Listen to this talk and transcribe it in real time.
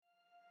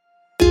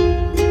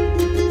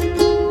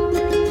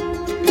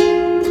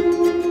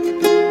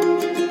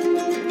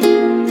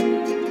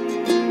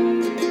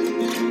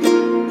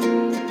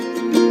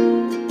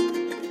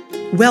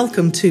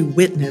Welcome to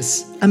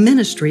Witness, a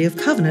ministry of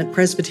Covenant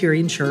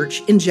Presbyterian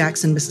Church in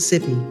Jackson,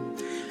 Mississippi.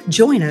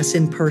 Join us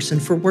in person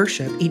for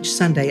worship each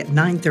Sunday at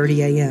 9:30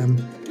 a.m.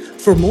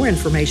 For more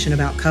information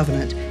about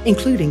Covenant,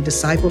 including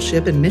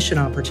discipleship and mission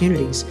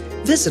opportunities,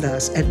 visit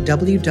us at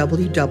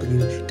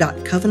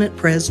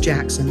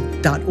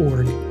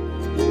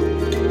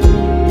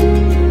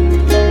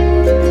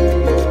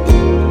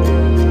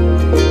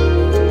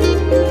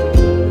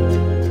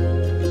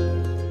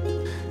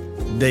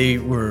They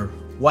were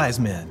wise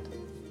men,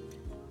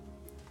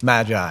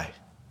 magi.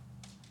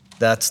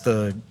 That's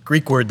the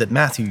Greek word that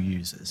Matthew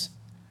uses.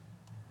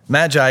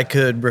 Magi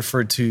could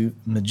refer to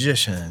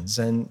magicians,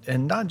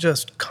 and not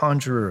just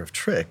conjurer of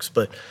tricks,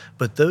 but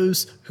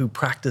those who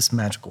practice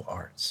magical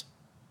arts.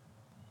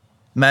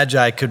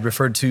 Magi could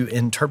refer to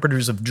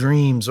interpreters of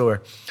dreams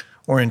or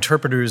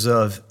interpreters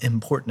of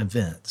important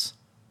events.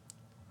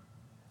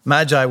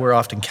 Magi were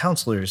often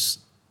counselors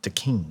to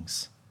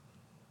kings.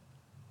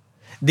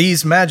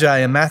 These magi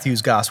in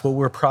Matthew's gospel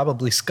were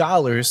probably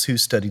scholars who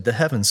studied the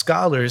heavens,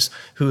 scholars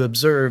who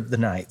observed the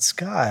night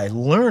sky,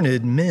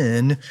 learned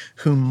men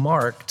who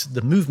marked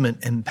the movement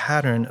and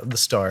pattern of the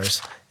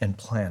stars and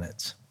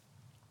planets.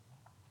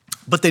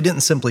 But they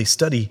didn't simply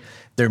study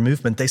their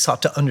movement. They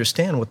sought to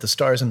understand what the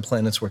stars and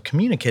planets were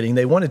communicating.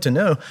 They wanted to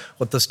know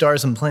what the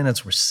stars and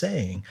planets were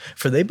saying,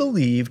 for they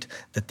believed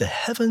that the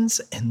heavens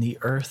and the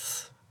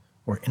earth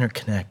were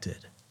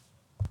interconnected.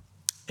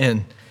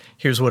 And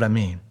here's what I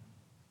mean.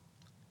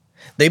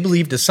 They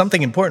believed that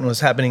something important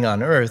was happening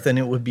on earth and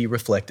it would be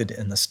reflected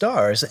in the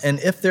stars. And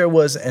if there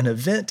was an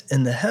event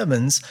in the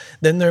heavens,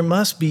 then there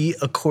must be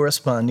a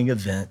corresponding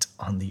event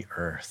on the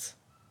earth.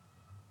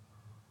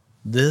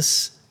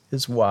 This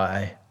is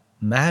why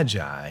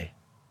magi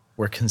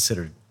were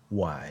considered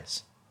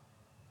wise.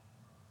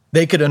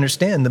 They could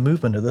understand the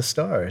movement of the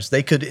stars.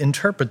 They could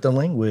interpret the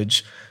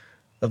language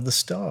of the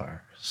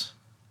stars.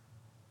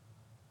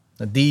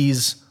 Now,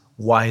 these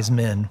wise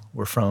men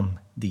were from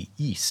the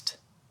east.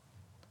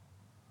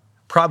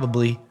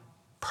 Probably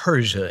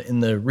Persia, in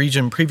the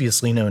region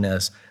previously known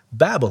as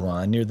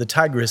Babylon, near the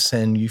Tigris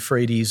and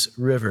Euphrates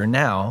River,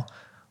 now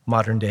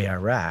modern-day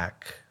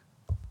Iraq,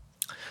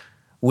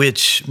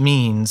 which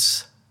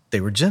means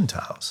they were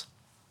Gentiles,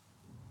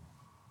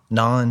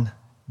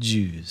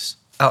 non-Jews,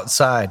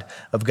 outside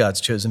of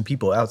God's chosen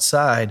people,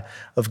 outside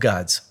of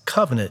God's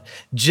covenant,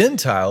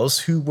 Gentiles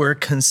who were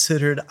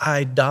considered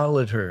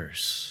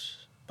idolaters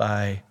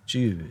by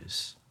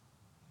Jews,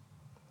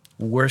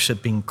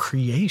 worshiping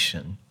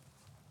creation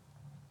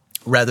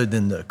rather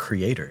than the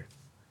Creator.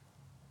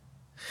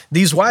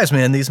 These wise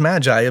men, these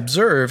magi,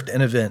 observed an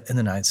event in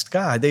the night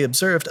sky. They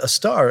observed a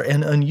star,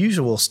 an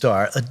unusual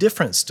star, a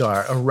different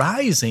star, a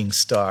rising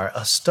star,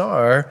 a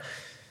star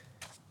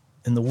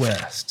in the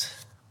west.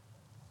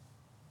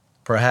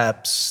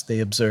 Perhaps they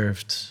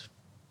observed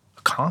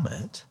a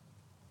comet.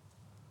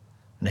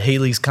 And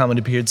Halley's Comet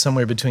appeared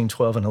somewhere between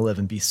 12 and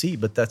 11 BC,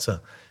 but that's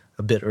a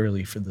bit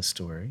early for the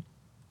story.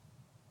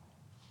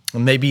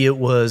 Maybe it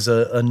was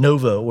a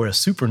nova or a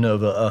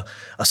supernova,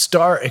 a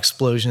star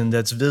explosion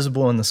that's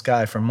visible in the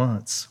sky for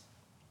months.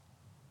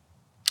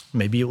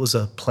 Maybe it was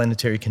a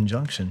planetary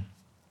conjunction.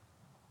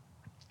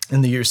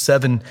 In the year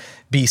 7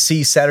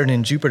 BC, Saturn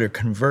and Jupiter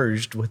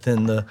converged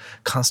within the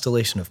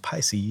constellation of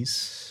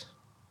Pisces.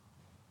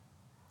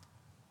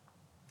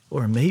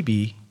 Or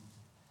maybe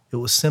it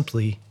was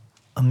simply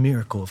a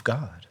miracle of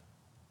God.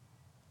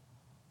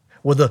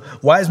 Well, the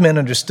wise men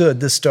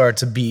understood this star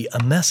to be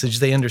a message.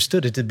 They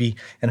understood it to be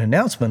an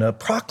announcement, a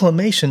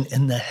proclamation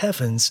in the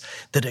heavens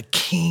that a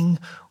king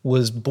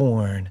was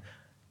born,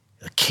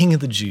 a king of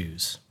the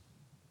Jews.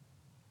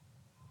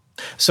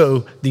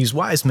 So these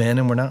wise men,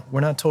 and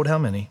we're not told how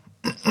many,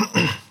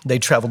 they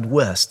traveled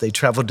west. They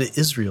traveled to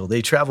Israel.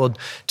 They traveled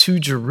to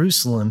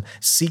Jerusalem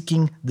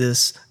seeking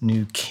this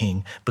new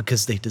king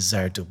because they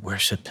desired to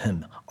worship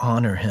him,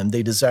 honor him.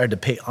 They desired to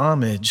pay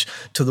homage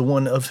to the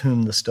one of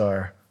whom the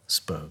star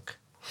spoke.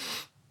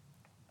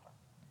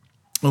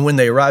 And when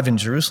they arrive in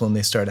Jerusalem,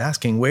 they start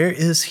asking, where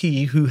is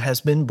he who has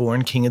been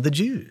born King of the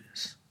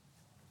Jews?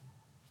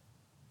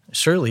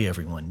 Surely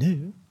everyone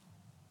knew.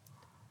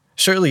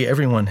 Surely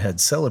everyone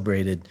had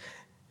celebrated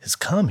his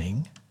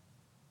coming.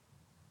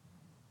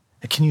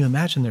 Can you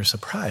imagine their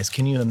surprise?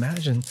 Can you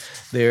imagine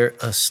their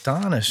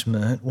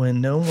astonishment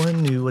when no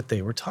one knew what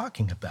they were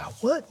talking about?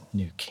 What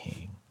new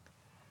king?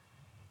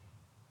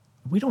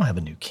 We don't have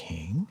a new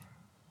king.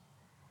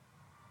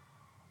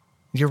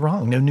 You're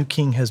wrong. No new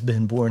king has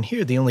been born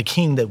here. The only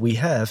king that we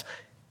have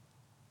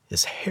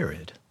is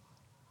Herod.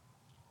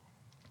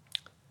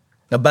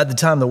 Now, by the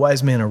time the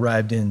wise men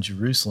arrived in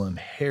Jerusalem,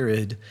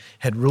 Herod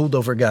had ruled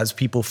over God's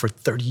people for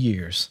 30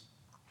 years.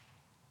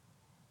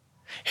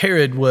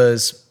 Herod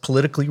was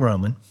politically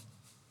Roman,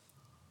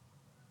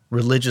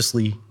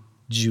 religiously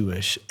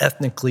Jewish,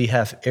 ethnically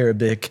half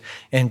Arabic,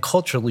 and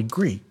culturally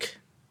Greek.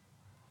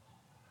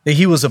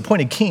 He was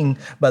appointed king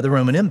by the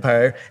Roman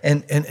Empire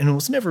and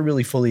was never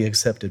really fully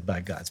accepted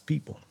by God's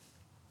people.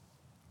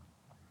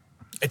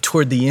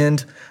 Toward the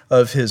end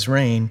of his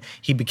reign,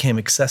 he became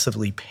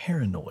excessively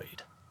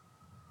paranoid.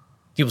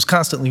 He was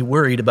constantly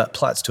worried about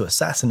plots to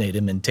assassinate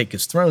him and take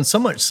his throne, so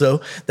much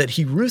so that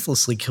he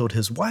ruthlessly killed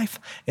his wife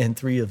and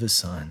 3 of his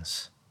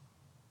sons.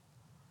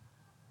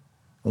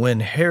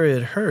 When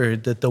Herod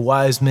heard that the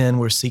wise men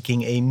were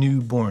seeking a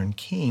newborn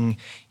king,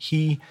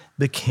 he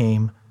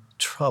became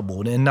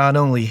troubled. And not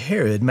only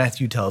Herod,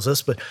 Matthew tells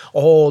us, but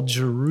all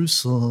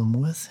Jerusalem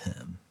with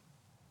him.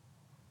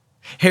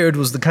 Herod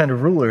was the kind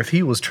of ruler, if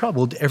he was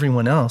troubled,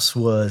 everyone else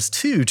was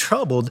too,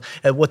 troubled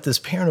at what this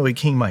paranoid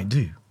king might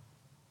do.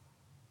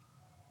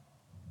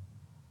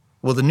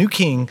 Well, the new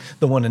king,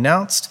 the one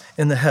announced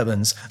in the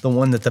heavens, the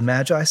one that the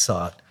Magi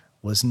sought,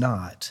 was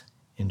not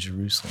in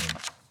Jerusalem.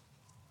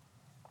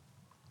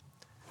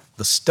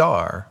 The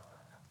star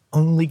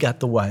only got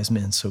the wise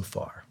men so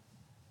far.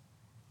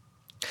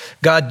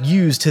 God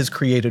used his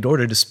created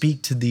order to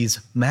speak to these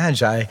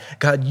magi.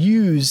 God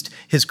used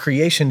his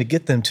creation to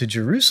get them to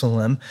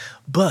Jerusalem,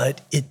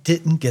 but it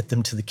didn't get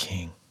them to the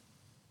king.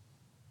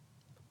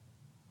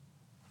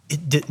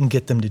 It didn't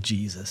get them to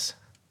Jesus.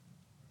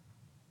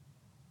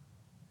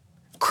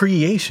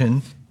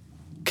 Creation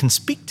can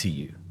speak to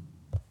you.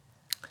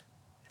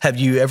 Have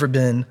you ever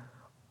been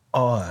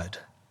awed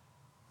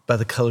by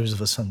the colors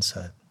of a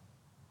sunset?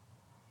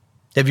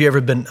 Have you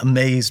ever been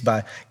amazed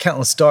by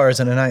countless stars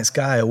in a night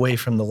sky away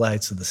from the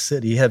lights of the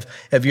city? Have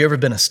you ever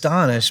been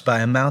astonished by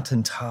a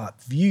mountaintop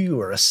view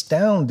or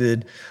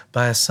astounded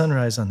by a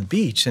sunrise on the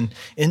beach? And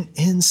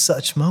in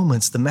such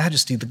moments, the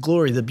majesty, the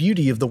glory, the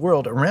beauty of the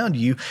world around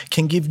you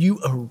can give you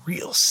a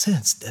real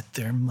sense that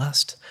there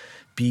must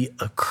be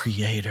a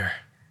creator,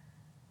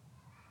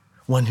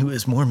 one who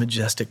is more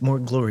majestic, more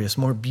glorious,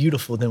 more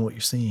beautiful than what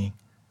you're seeing.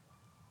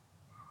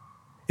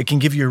 It can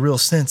give you a real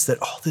sense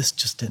that all this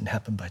just didn't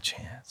happen by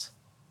chance.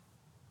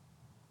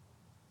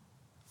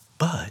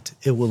 But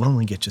it will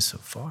only get you so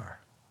far.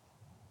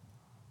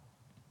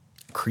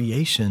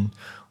 Creation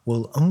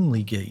will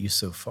only get you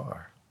so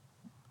far.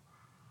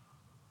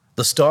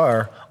 The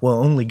star will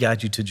only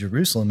guide you to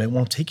Jerusalem. It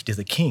won't take you to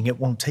the king. It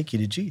won't take you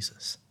to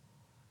Jesus.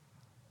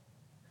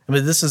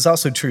 But this is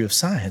also true of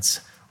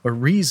science or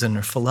reason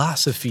or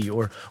philosophy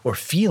or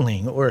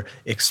feeling or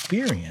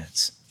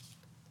experience.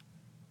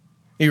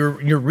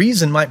 Your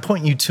reason might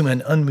point you to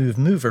an unmoved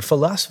mover.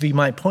 Philosophy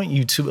might point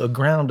you to a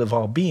ground of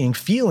all being.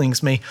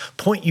 Feelings may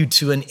point you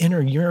to an inner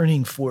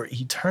yearning for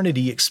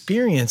eternity.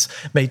 Experience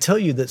may tell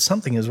you that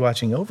something is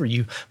watching over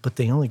you, but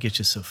they only get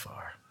you so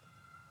far.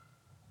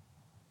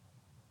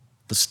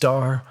 The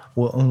star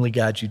will only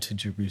guide you to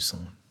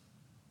Jerusalem.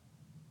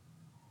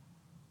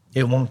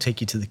 It won't take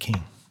you to the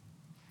king.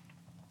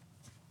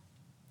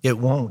 It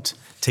won't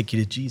take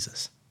you to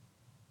Jesus.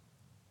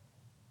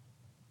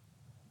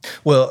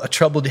 Well, a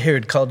troubled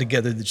Herod called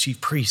together the chief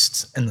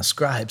priests and the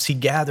scribes. He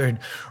gathered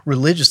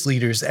religious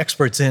leaders,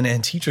 experts in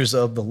and teachers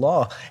of the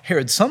law.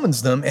 Herod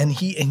summons them and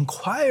he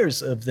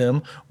inquires of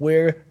them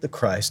where the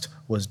Christ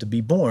was to be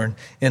born.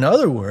 In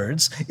other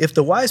words, if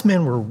the wise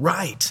men were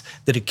right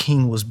that a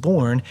king was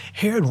born,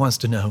 Herod wants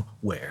to know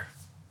where.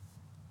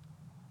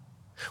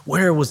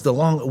 Where was the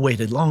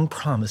long-awaited,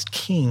 long-promised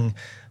king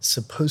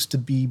supposed to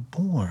be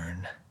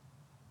born?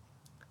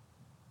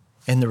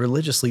 And the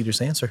religious leaders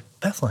answer,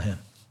 Bethlehem.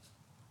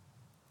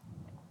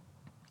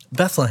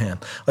 Bethlehem,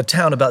 a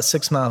town about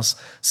 6 miles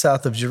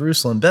south of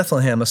Jerusalem.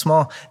 Bethlehem, a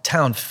small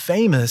town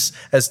famous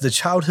as the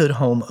childhood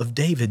home of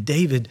David.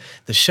 David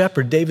the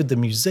shepherd, David the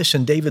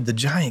musician, David the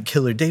giant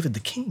killer, David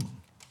the king.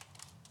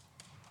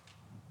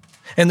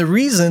 And the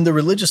reason the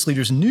religious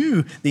leaders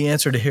knew the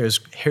answer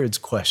to Herod's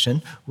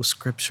question was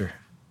Scripture.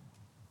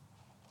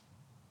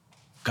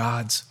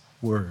 God's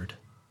word.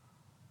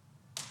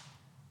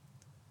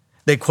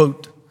 They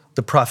quote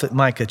the prophet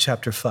Micah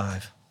chapter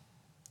 5.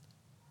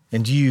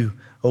 And you,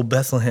 O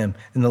Bethlehem,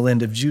 in the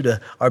land of Judah,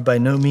 are by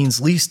no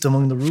means least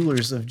among the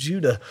rulers of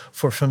Judah,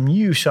 for from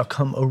you shall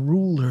come a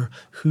ruler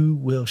who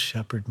will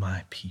shepherd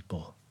my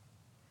people.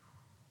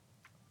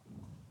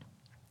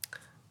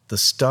 The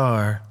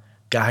star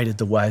guided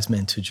the wise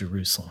men to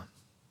Jerusalem,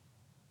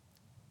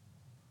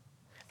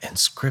 and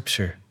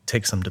Scripture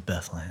takes them to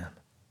Bethlehem.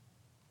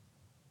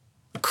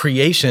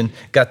 Creation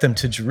got them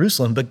to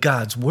Jerusalem, but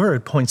God's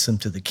word points them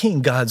to the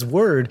king. God's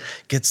word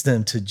gets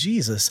them to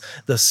Jesus.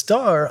 The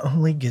star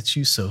only gets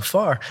you so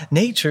far.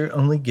 Nature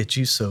only gets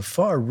you so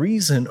far.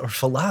 Reason or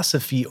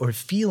philosophy or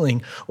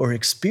feeling or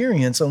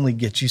experience only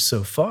get you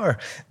so far.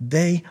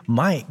 They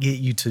might get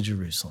you to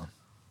Jerusalem.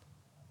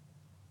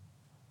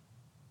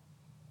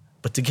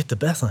 But to get to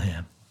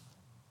Bethlehem,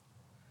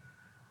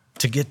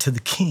 to get to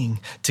the king,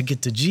 to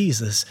get to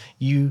Jesus,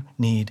 you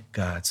need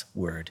God's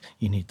word.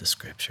 You need the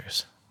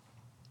Scriptures.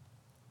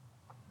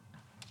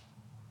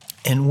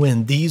 And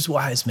when these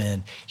wise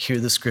men hear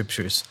the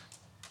Scriptures,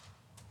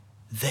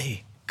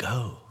 they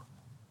go.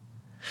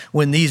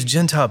 When these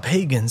Gentile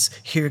pagans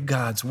hear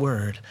God's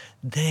word,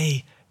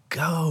 they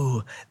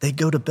go. They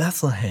go to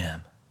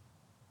Bethlehem.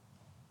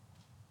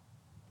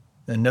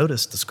 And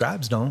notice the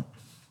scribes don't.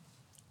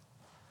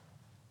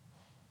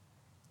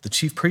 The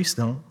chief priests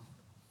don't.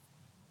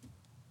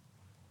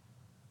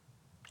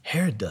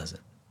 Herod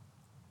doesn't.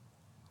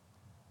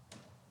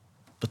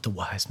 But the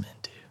wise men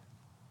do.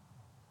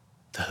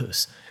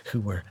 those who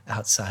were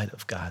outside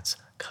of God's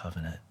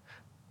covenant.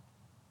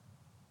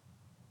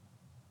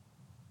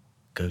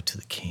 Go to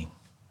the king.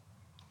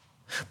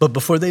 But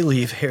before they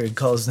leave, Herod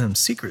calls them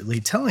secretly,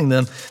 telling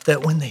them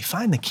that when they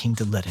find the king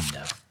to let him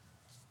know,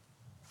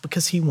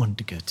 because he wanted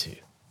to go too.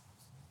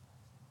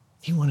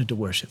 He wanted to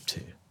worship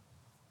too.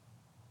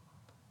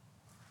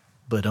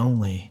 But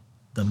only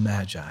the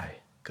Magi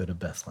go to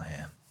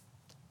Bethlehem.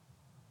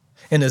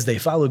 And as they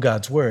follow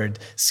God's word,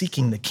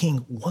 seeking the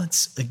king,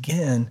 once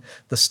again,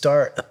 the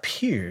star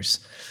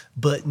appears.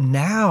 But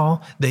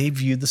now they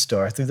view the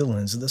star through the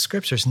lens of the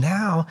scriptures.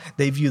 Now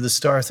they view the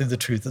star through the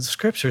truth of the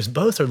scriptures.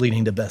 Both are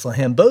leading to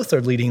Bethlehem. Both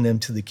are leading them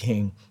to the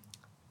king.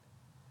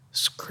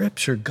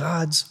 Scripture,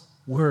 God's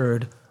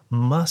word,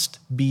 must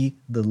be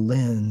the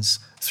lens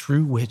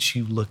through which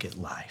you look at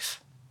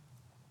life,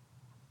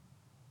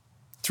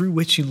 through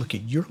which you look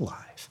at your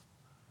life,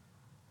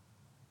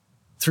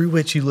 through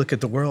which you look at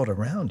the world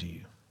around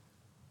you.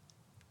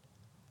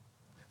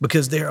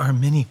 Because there are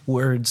many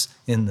words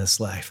in this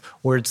life,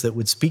 words that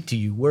would speak to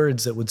you,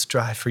 words that would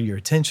strive for your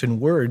attention,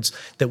 words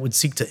that would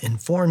seek to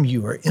inform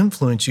you or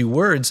influence you,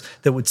 words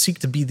that would seek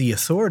to be the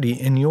authority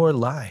in your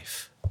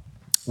life,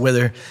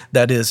 whether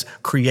that is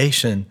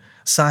creation,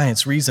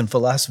 science, reason,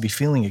 philosophy,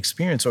 feeling,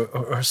 experience,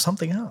 or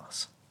something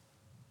else.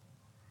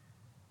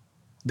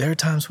 There are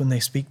times when they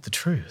speak the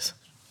truth,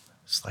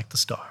 just like the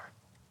star.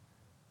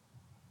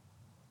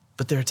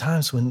 But there are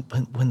times when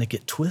they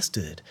get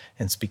twisted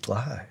and speak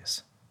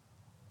lies.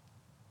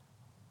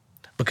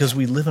 Because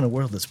we live in a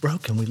world that's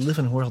broken. We live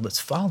in a world that's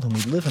fallen.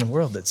 We live in a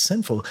world that's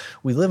sinful.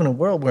 We live in a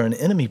world where an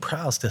enemy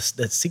prowls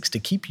that seeks to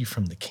keep you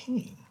from the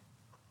king.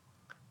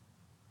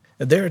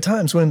 There are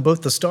times when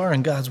both the star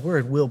and God's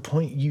word will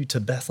point you to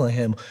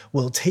Bethlehem,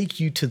 will take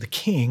you to the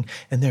king,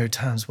 and there are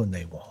times when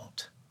they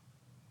won't.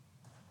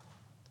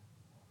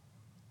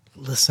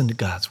 Listen to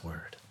God's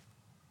word.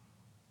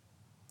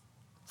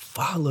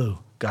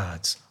 Follow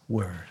God's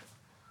word.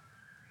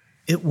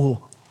 It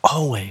will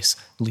always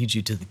lead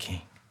you to the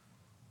king.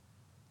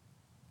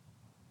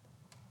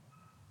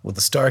 Well, the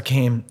star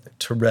came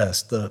to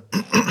rest. The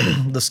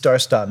star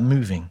stopped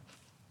moving.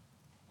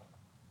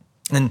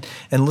 And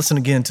listen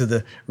again to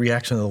the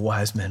reaction of the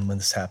wise men when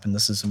this happened.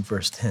 This is in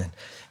verse 10.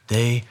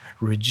 They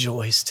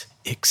rejoiced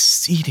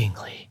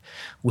exceedingly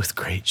with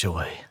great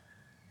joy.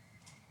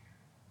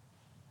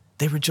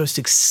 They rejoiced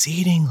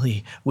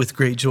exceedingly with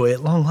great joy.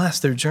 At long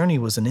last, their journey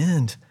was an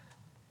end.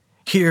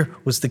 Here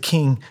was the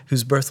king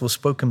whose birth was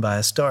spoken by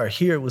a star.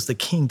 Here was the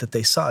king that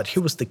they sought.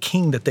 Here was the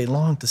king that they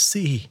longed to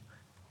see.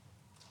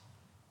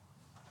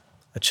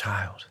 A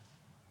child.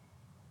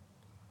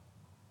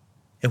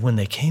 And when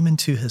they came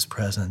into his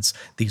presence,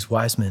 these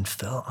wise men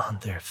fell on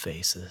their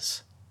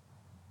faces.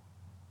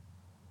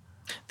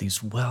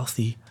 These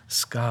wealthy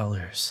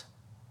scholars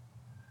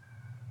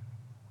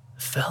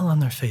fell on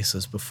their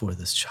faces before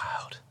this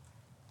child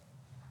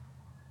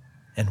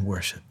and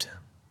worshiped him,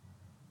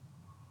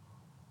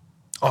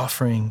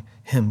 offering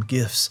him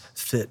gifts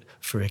fit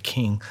for a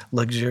king,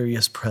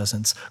 luxurious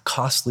presents,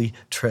 costly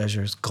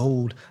treasures,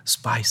 gold,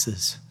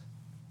 spices,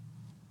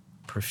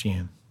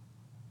 perfume.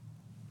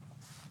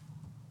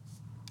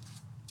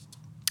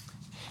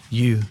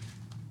 You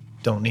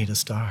don't need a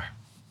star.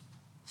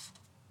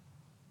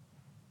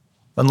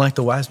 Unlike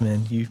the wise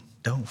men, you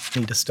don't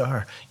need a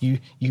star. You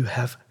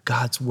have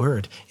God's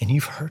word, and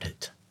you've heard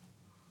it.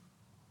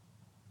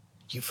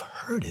 You've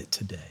heard it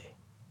today.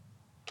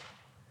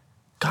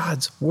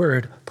 God's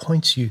word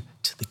points you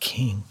to the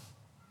king.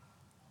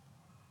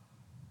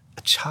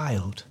 A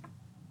child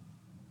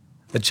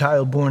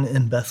born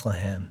in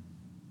Bethlehem,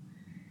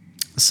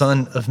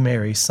 son of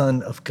Mary,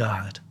 son of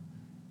God.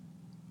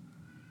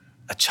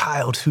 A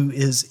child who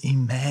is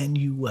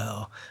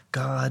Emmanuel,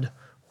 God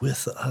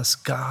with us,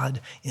 God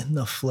in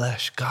the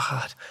flesh,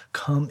 God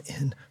come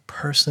in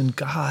person,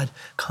 God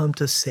come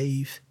to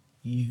save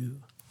you.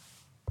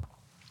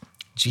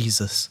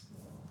 Jesus.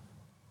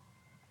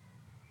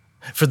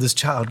 For this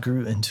child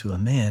grew into a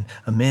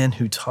man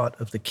who taught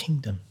of the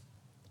kingdom,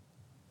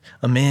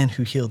 a man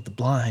who healed the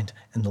blind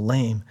and the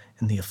lame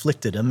and the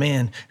afflicted, a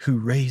man who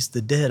raised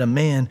the dead, a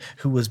man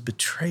who was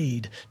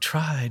betrayed,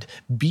 tried,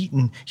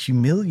 beaten,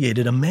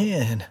 humiliated, a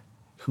man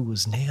who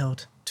was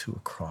nailed to a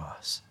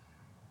cross.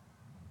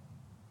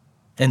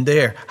 And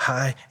there,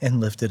 high and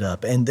lifted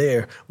up, and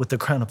there, with the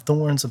crown of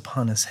thorns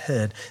upon his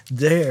head,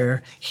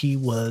 there he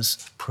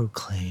was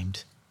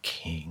proclaimed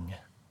king.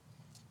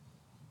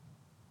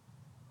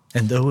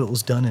 And though it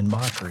was done in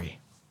mockery,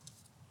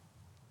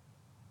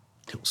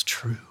 it was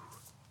true.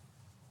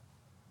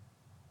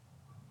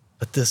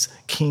 But this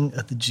King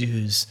of the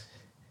Jews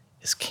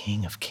is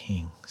King of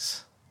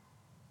Kings.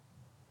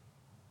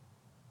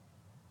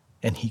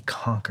 And he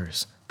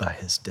conquers by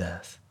his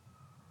death.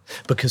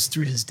 Because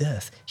through his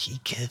death, he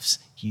gives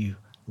you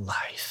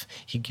life.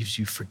 He gives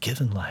you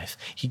forgiven life.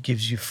 He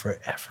gives you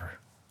forever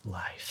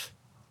life.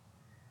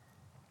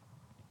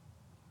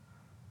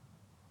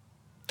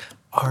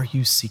 Are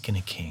you seeking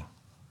a king?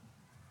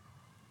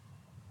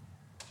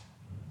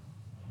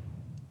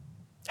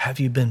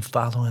 Have you been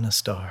following a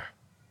star?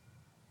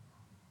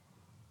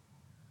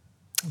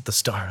 The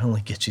star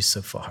only gets you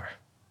so far.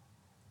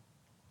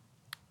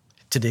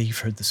 Today you've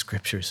heard the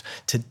scriptures.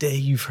 Today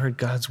you've heard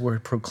God's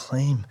word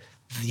proclaim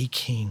the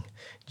King,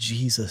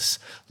 Jesus,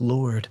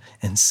 Lord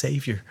and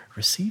Savior.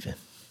 Receive him.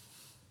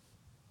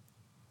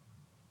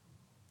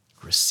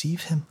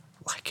 Receive him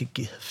like a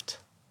gift.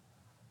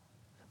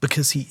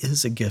 Because he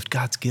is a gift,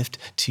 God's gift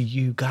to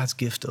you, God's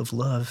gift of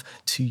love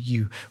to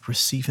you.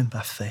 Receive him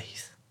by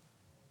faith.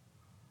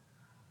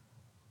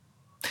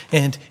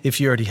 And if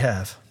you already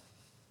have,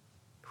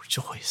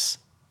 rejoice.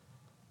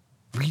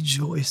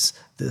 Rejoice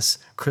this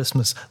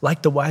Christmas.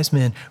 Like the wise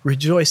men,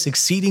 rejoice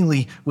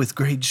exceedingly with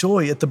great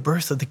joy at the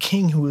birth of the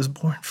King who was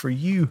born for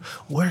you.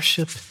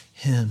 Worship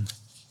him.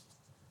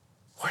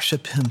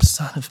 Worship him,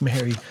 Son of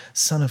Mary,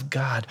 Son of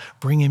God.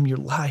 Bring him your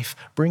life.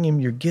 Bring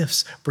him your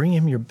gifts. Bring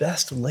him your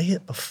best. Lay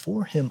it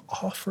before him.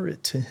 Offer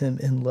it to him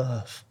in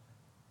love.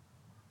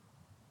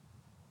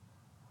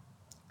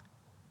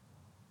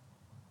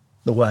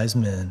 The wise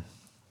men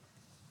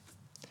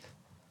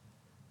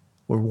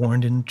were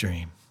warned in a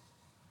dream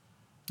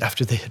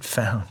after they had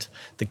found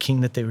the King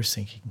that they were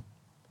seeking,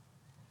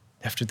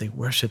 after they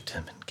worshiped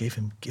him and gave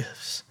him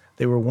gifts.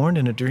 They were warned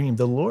in a dream.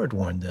 The Lord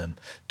warned them,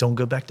 don't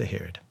go back to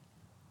Herod.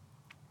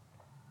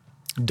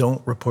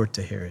 Don't report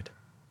to Herod.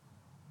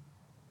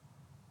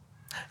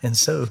 And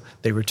so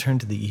they returned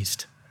to the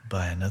east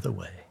by another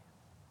way.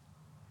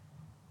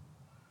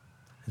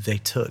 They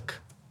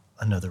took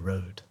another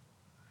road.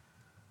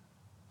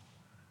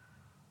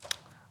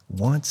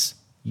 Once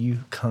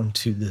you come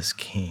to this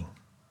King,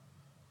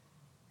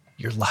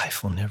 your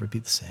life will never be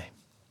the same.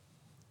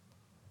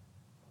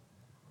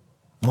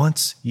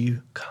 Once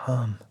you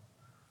come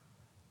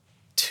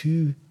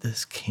to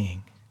this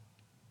King,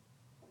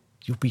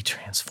 you'll be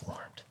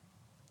transformed.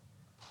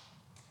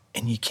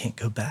 And you can't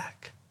go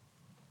back.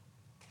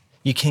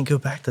 You can't go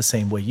back the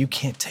same way. You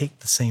can't take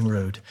the same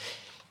road.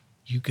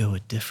 You go a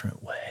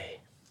different way.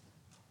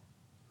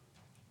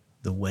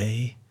 The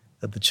way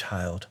of the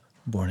child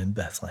born in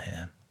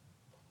Bethlehem.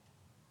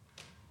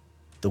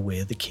 The way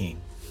of the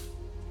King.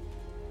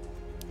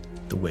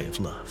 The way of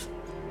love.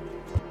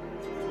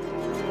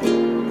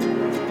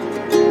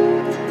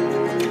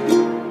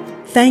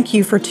 Thank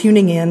you for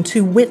tuning in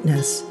to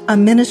Witness, a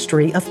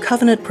ministry of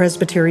Covenant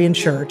Presbyterian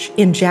Church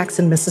in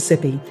Jackson,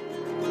 Mississippi.